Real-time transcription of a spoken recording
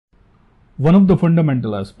One of the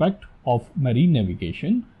fundamental aspects of marine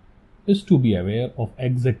navigation is to be aware of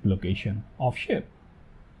exact location of ship.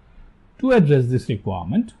 To address this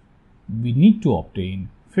requirement, we need to obtain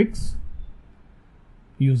fix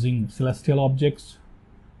using celestial objects,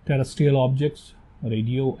 terrestrial objects,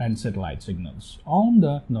 radio and satellite signals on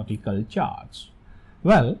the nautical charts.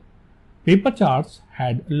 Well, paper charts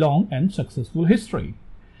had long and successful history,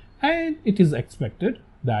 and it is expected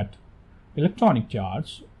that electronic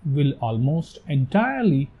charts will almost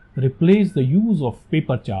entirely replace the use of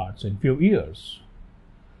paper charts in few years.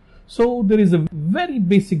 So there is a very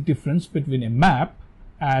basic difference between a map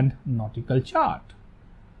and nautical chart.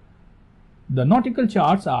 The nautical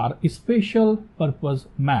charts are special purpose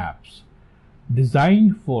maps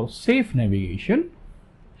designed for safe navigation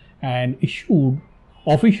and issued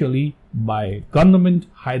officially by government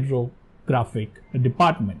hydrographic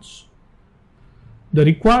departments. The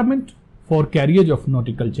requirement for carriage of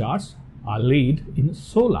nautical charts are laid in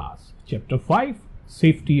SOLAS, Chapter 5,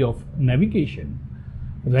 Safety of Navigation.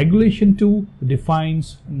 Regulation 2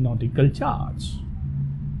 defines nautical charts.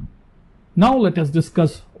 Now let us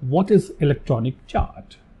discuss what is electronic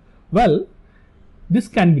chart. Well, this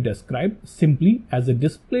can be described simply as a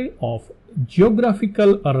display of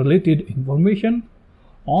geographical related information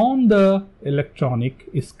on the electronic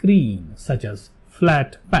screen, such as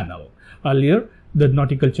flat panel. Earlier, the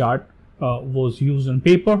nautical chart was used on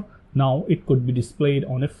paper. Now it could be displayed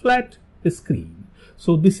on a flat screen.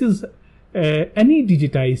 So this is any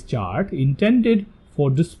digitized chart intended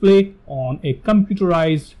for display on a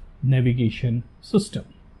computerized navigation system.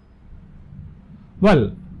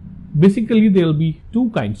 Well, basically there will be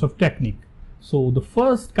two kinds of technique. So the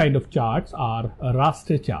first kind of charts are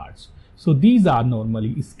raster charts. So these are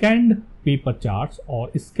normally scanned paper charts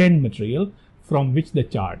or scanned material from which the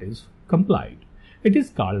chart is complied. It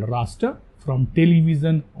is called raster from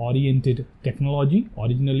television oriented technology,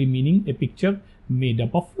 originally meaning a picture made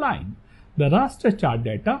up of line. The raster chart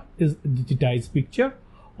data is a digitized picture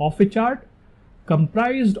of a chart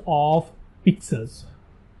comprised of pixels.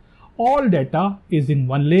 All data is in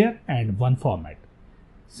one layer and one format.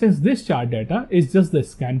 Since this chart data is just the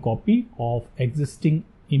scan copy of existing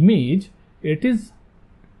image, it is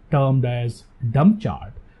termed as dumb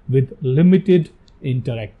chart with limited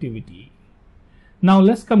interactivity. Now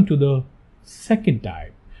let's come to the second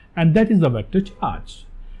type, and that is the vector charts.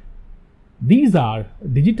 These are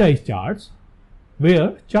digitized charts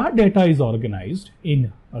where chart data is organized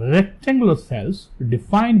in rectangular cells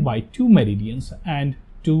defined by two meridians and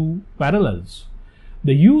two parallels.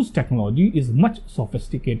 The used technology is much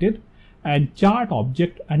sophisticated, and chart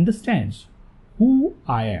object understands who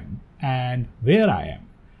I am and where I am.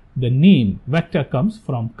 The name vector comes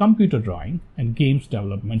from computer drawing and games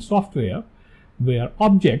development software, where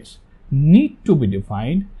objects need to be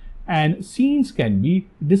defined and scenes can be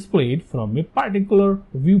displayed from a particular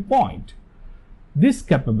viewpoint. This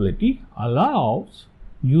capability allows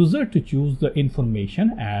user to choose the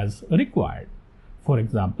information as required. For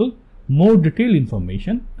example, more detailed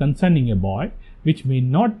information concerning a boy, which may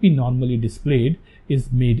not be normally displayed,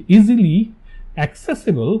 is made easily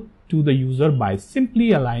accessible to the user by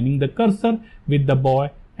simply aligning the cursor with the boy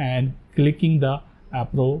and clicking the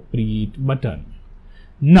appropriate button.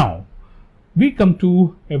 Now, we come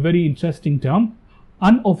to a very interesting term,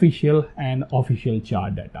 unofficial and official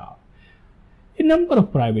chart data. A number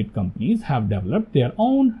of private companies have developed their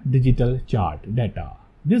own digital chart data.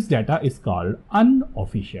 This data is called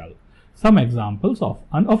unofficial. Some examples of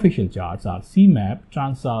unofficial charts are CMAP,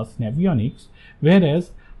 Transas, Navionics,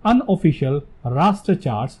 whereas unofficial raster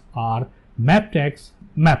charts are MapTex,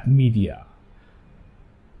 MapMedia.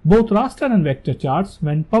 Both raster and vector charts,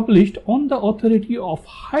 when published on the authority of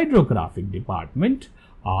hydrographic department,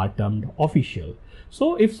 are termed official.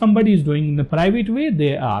 So if somebody is doing in a private way,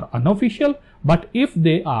 they are unofficial, but if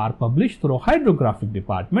they are published through hydrographic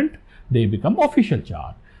department, they become official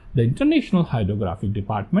chart. The International Hydrographic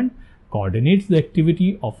Department coordinates the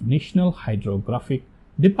activity of national hydrographic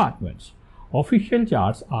departments. Official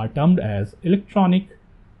charts are termed as electronic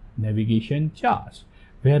navigation charts,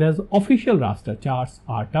 whereas official raster charts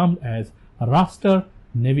are termed as raster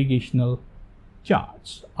navigational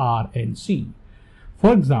charts, RNC.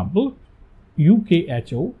 For example,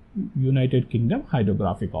 UKHO, United Kingdom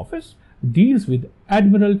Hydrographic Office, deals with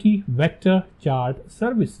Admiralty Vector Chart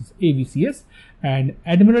Services, AVCS, and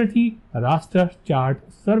Admiralty Raster Chart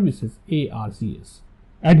Services, ARCS.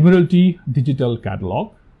 Admiralty Digital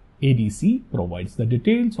Catalog, ADC, provides the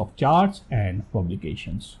details of charts and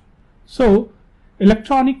publications. So,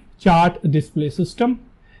 electronic chart display system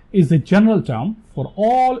is a general term for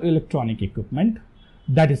all electronic equipment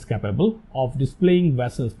that is capable of displaying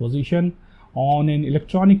vessel's position, on an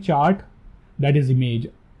electronic chart, that is image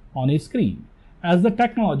on a screen. As the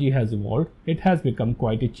technology has evolved, it has become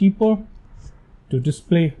quite cheaper to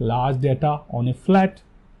display large data on a flat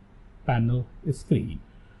panel screen.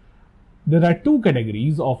 There are two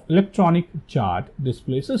categories of electronic chart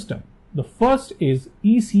display system. The first is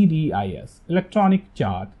ECDIS, Electronic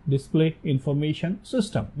Chart Display Information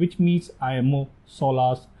System, which meets IMO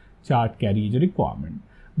SOLAS chart carriage requirement.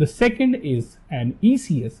 The second is an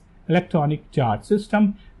ECS, Electronic Chart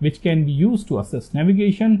System, which can be used to assist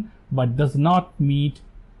navigation but does not meet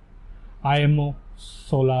IMO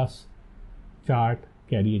SOLAS chart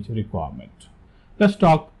carriage requirement. Let's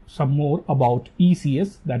talk some more about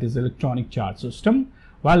ECS, that is Electronic Chart System.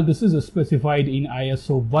 While this is specified in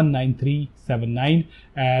ISO 19379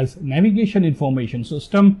 as Navigation Information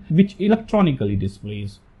System, which electronically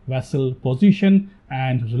displays vessel position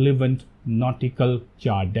and relevant nautical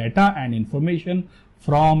chart data and information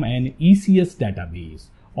from an ECS database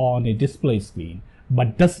on a display screen,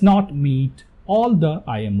 but does not meet all the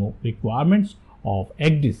IMO requirements of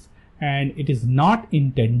ECDIS, and it is not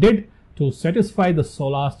intended to satisfy the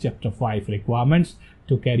SOLAS Chapter 5 requirements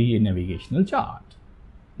to carry a navigational chart.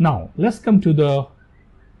 Now, let's come to the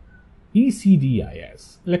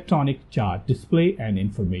ECDIS, Electronic Chart Display and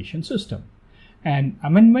Information System. An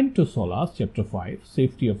amendment to SOLAS Chapter 5,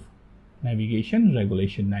 Safety of Navigation,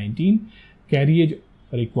 Regulation 19, carriage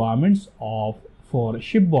requirements for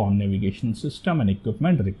shipborne navigation system and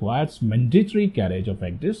equipment requires mandatory carriage of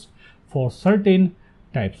ECDIS for certain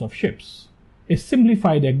types of ships. A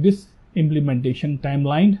simplified ECDIS implementation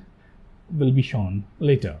timeline will be shown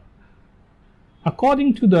later.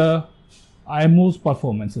 According to the IMO's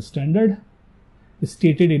performance standard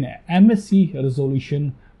stated in MSC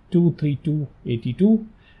Resolution 23282,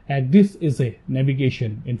 ECDIS is a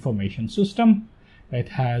navigation information system. It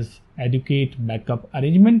has adequate backup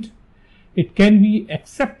arrangement. It can be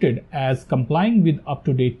accepted as complying with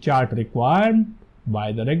up-to-date chart required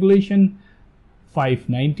by the Regulation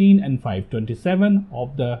 519 and 527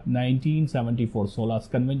 of the 1974 SOLAS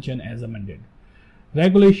Convention as amended.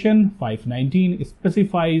 Regulation 519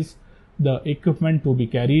 specifies the equipment to be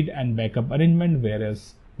carried and backup arrangement,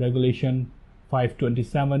 whereas Regulation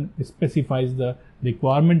 527 specifies the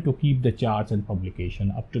requirement to keep the charts and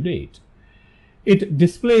publication up to date. It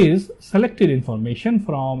displays selected information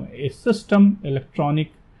from a system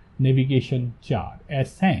electronic navigation chart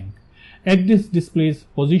as SANC. ECDIS displays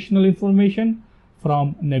positional information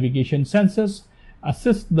from navigation sensors,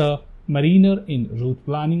 assists the mariner in route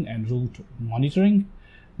planning and route monitoring,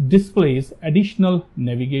 displays additional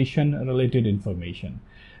navigation related information.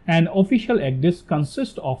 An official ECDIS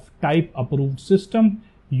consists of type approved system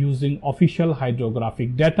using official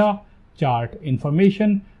hydrographic data, chart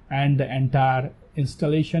information, and the entire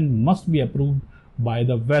installation must be approved by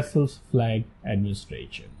the vessel's flag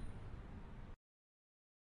administration.